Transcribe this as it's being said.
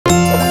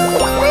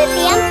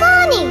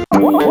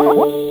Wow!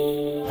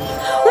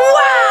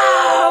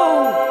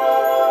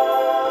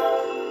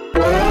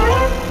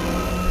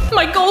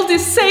 My gold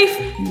is safe.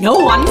 No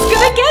one's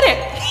gonna get it.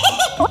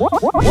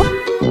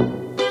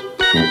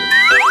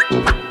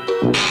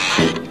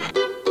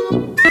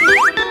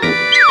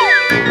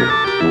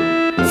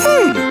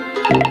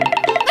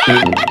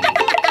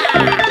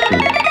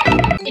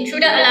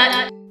 Intruder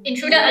alert!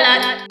 Intruder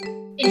alert!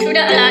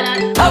 Intruder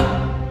alert! Oh!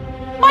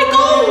 My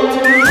gold!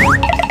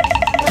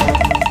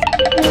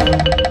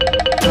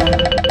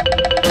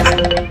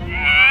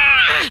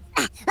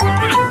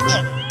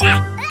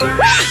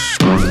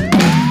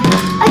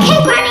 Okay,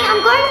 Granny,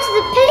 I'm going to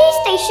the police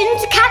station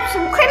to catch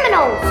some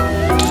criminals.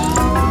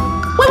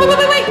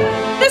 Wait!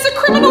 There's a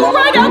criminal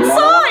right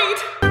outside!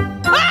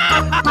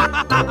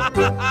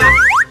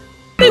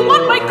 They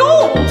want my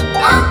gold!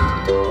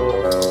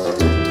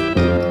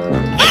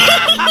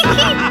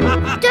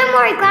 Don't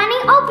worry, Granny,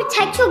 I'll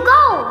protect your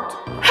gold.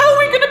 How are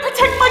we going to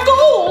protect my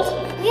gold?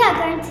 We are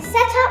going to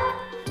set up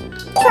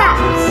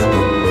traps.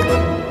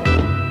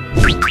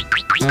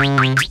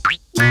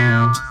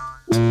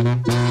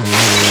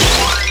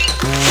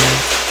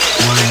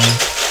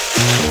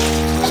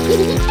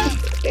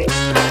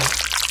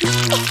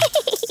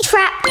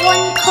 Trap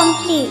 1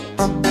 complete.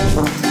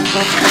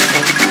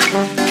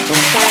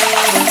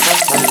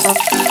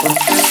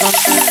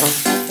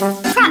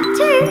 Trap 2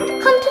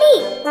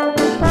 complete.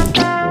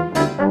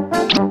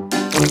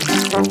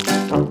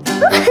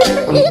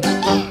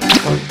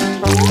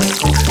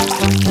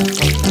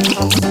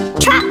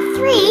 Trap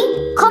 3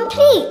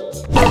 complete.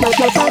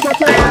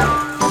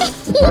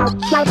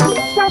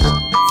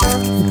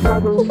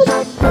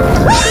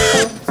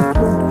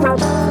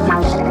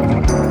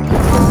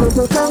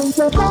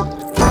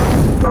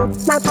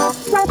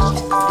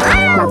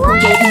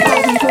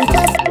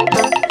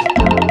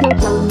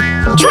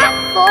 Trap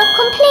 4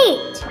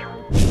 complete.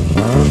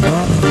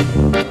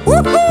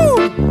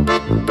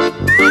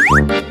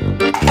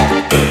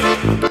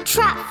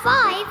 Trap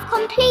 5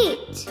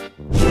 complete.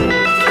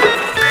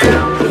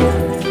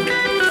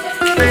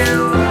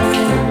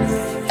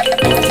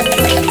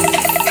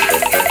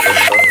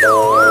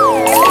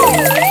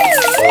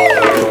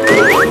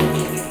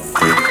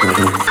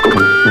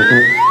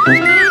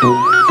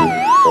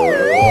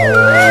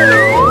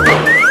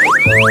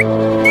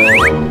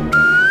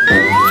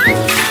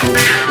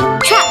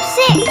 Trap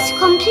 6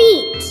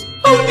 complete.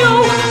 Oh no!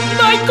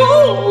 My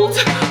gold!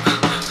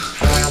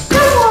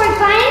 Don't worry,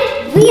 Granny.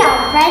 We are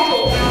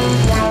ready.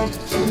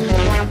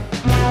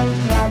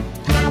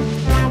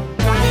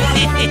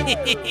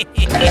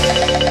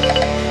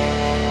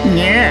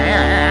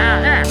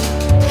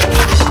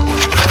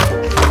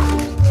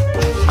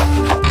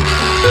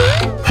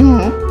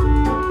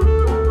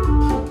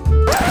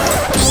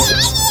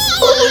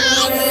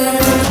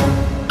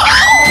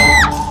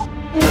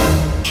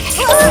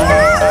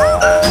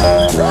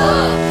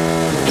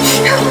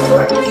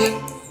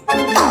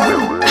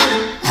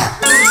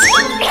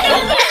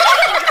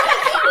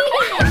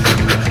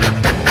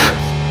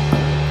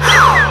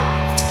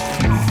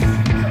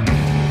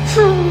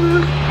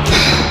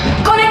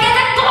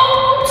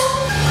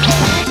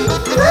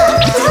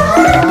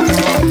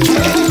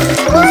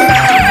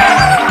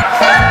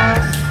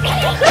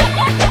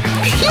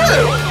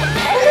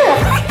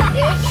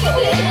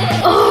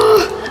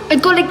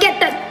 Gonna get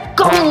the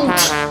gold!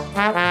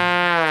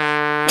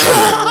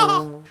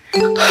 Oh, I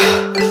gotta get that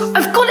gold!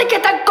 I've gotta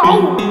get that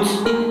gold!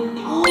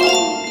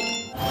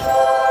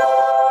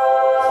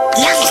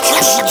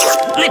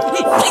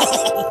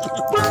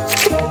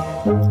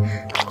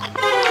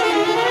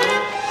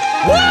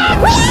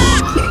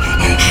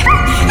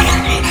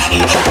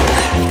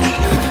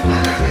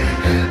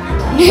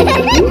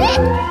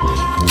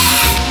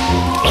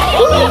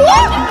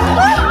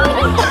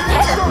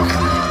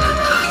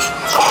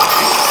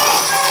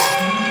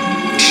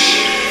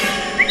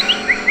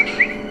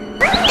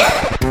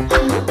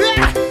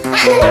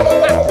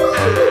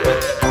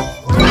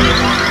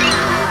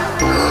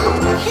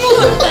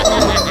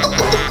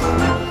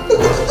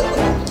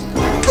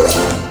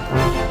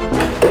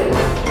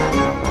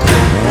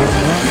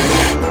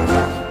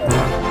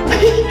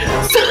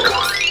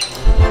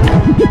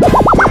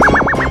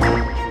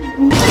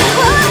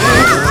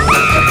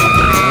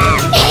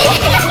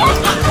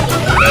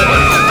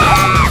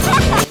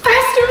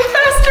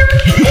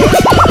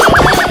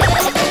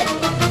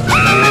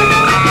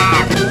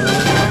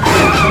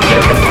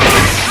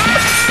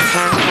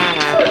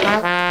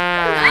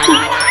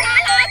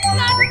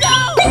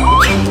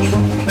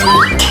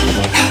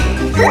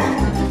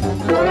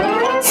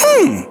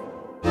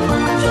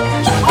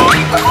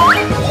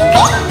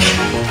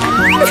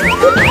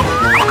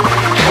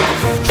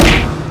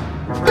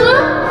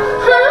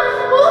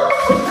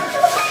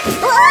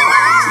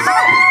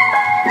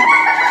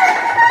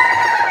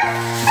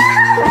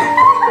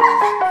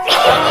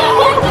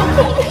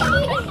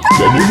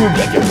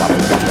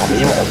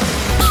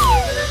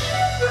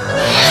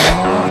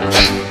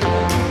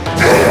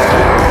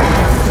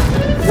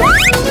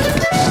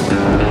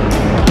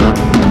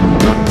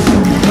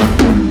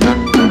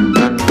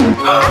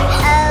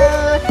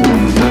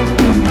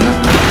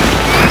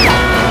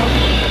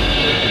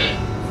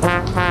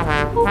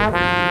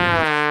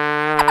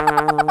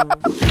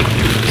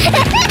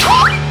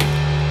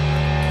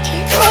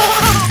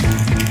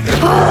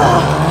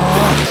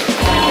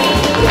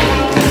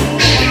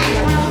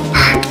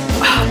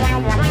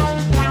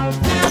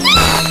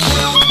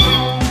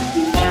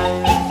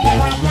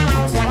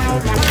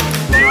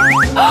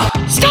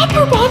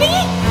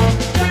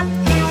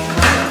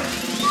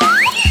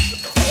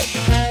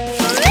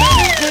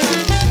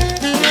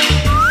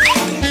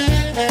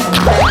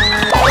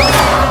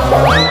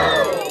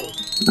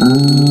 You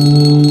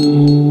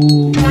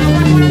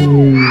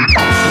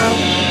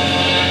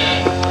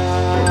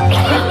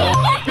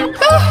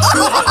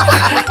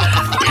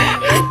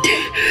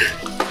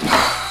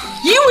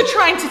were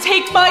trying to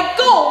take my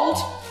gold!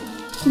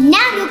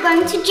 Now you're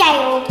going to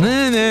jail.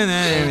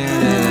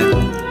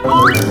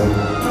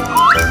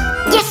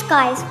 Yes,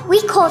 guys,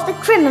 we caught the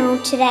criminal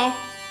today.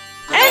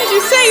 And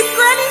you saved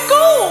Granny's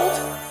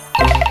gold!